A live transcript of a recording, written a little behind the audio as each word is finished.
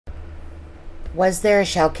Was there a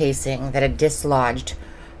shell casing that had dislodged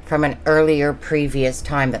from an earlier previous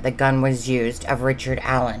time that the gun was used of Richard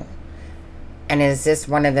Allen? And is this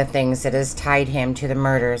one of the things that has tied him to the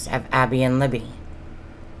murders of Abby and Libby?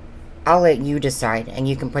 I'll let you decide, and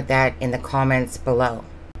you can put that in the comments below.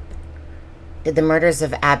 Did the murders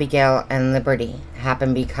of Abigail and Liberty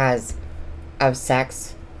happen because of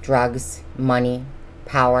sex, drugs, money,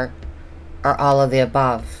 power, or all of the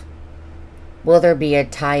above? Will there be a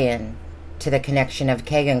tie-in to the connection of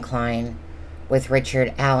Kagan Klein with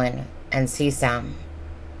Richard Allen and CSAM?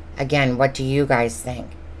 Again, what do you guys think?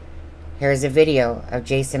 Here's a video of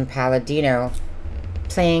Jason Palladino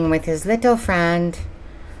playing with his little friend.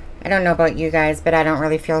 I don't know about you guys, but I don't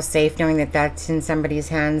really feel safe knowing that that's in somebody's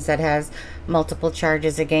hands that has multiple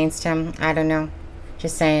charges against him. I don't know.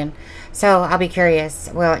 Just saying. So I'll be curious.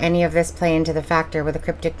 Will any of this play into the factor? Will the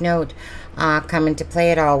cryptic note come into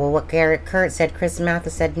play at all? Will what Garrett Kurt said, Chris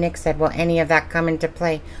Mathis said, Nick said, will any of that come into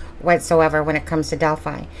play whatsoever when it comes to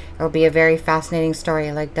Delphi? It'll be a very fascinating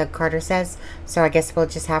story, like Doug Carter says. So I guess we'll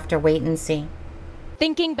just have to wait and see.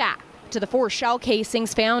 Thinking back to the 4 shell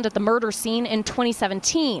casings found at the murder scene in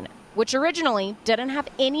 2017, which originally didn't have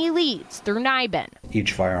any leads through NIBIN.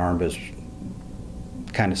 Each firearm is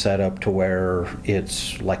kind of set up to where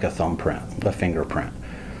it's like a thumbprint, a fingerprint.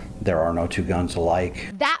 There are no 2 guns alike.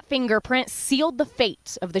 That fingerprint sealed the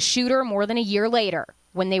fate of the shooter more than a year later,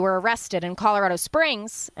 when they were arrested in Colorado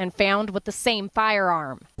Springs and found with the same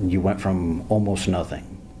firearm. You went from almost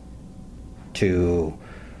nothing to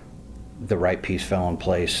the right piece fell in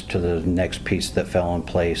place, to the next piece that fell in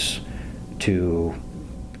place, to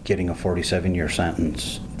getting a 47-year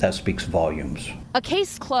sentence. That speaks volumes. A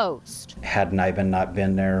case closed. Had NIBIN not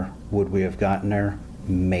been there, would we have gotten there?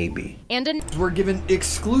 Maybe. And we're given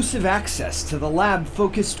exclusive access to the lab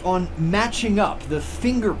focused on matching up the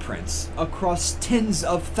fingerprints across tens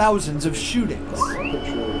of thousands of shootings.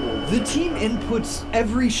 The team inputs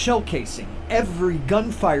every shell casing, every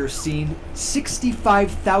gunfire scene,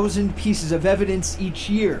 65,000 pieces of evidence each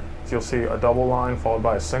year. You'll see a double line followed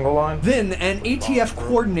by a single line. Then an ATF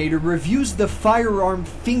coordinator reviews the firearm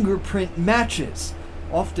fingerprint matches,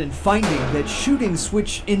 often finding that shootings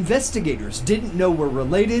which investigators didn't know were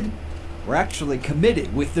related were actually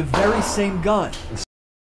committed with the very same gun.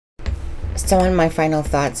 So in my final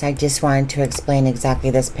thoughts, I just wanted to explain exactly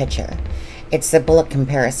this picture. It's the bullet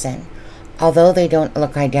comparison. Although they don't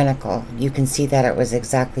look identical, you can see that it was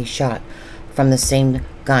exactly shot from the same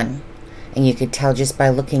gun. And you could tell just by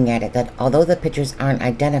looking at it that although the pictures aren't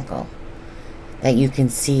identical, that you can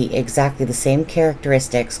see exactly the same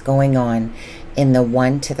characteristics going on in the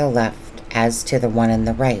one to the left as to the one on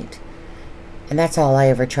the right. And that's all I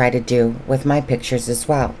ever try to do with my pictures as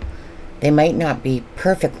well. They might not be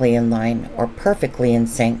perfectly in line or perfectly in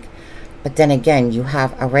sync, but then again, you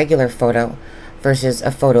have a regular photo versus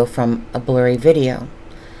a photo from a blurry video.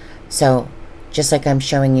 So just like I'm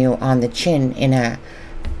showing you on the chin in a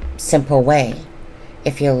simple way,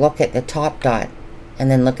 if you look at the top dot and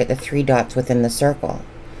then look at the 3 dots within the circle,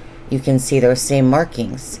 you can see those same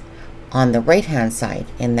markings on the right hand side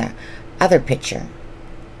in the other picture,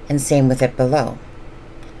 and same with it below.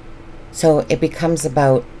 So it becomes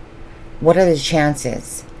about what are the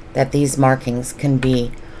chances that these markings can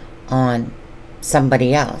be on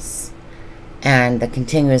somebody else, and the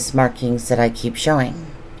continuous markings that I keep showing.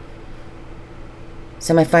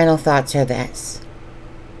 So my final thoughts are this: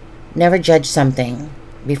 never judge something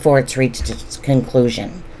before it's reached its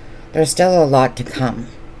conclusion. There's still a lot to come.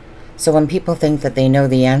 So when people think that they know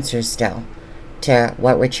the answers still to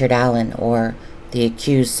what Richard Allen or the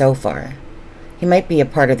accused so far, he might be a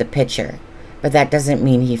part of the picture, but that doesn't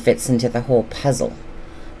mean he fits into the whole puzzle,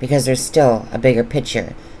 because there's still a bigger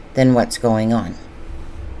picture than what's going on.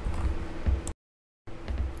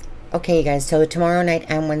 Okay, guys, so tomorrow night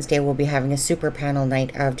and Wednesday we'll be having a super panel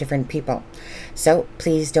night of different people. So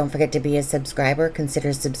please don't forget to be a subscriber.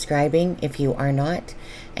 Consider subscribing if you are not.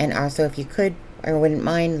 And also, if you could or wouldn't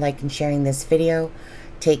mind, like and sharing this video.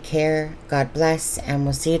 Take care, God bless, and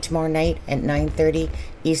we'll see you tomorrow night at 9:30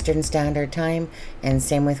 Eastern Standard Time, and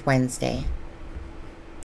same with Wednesday.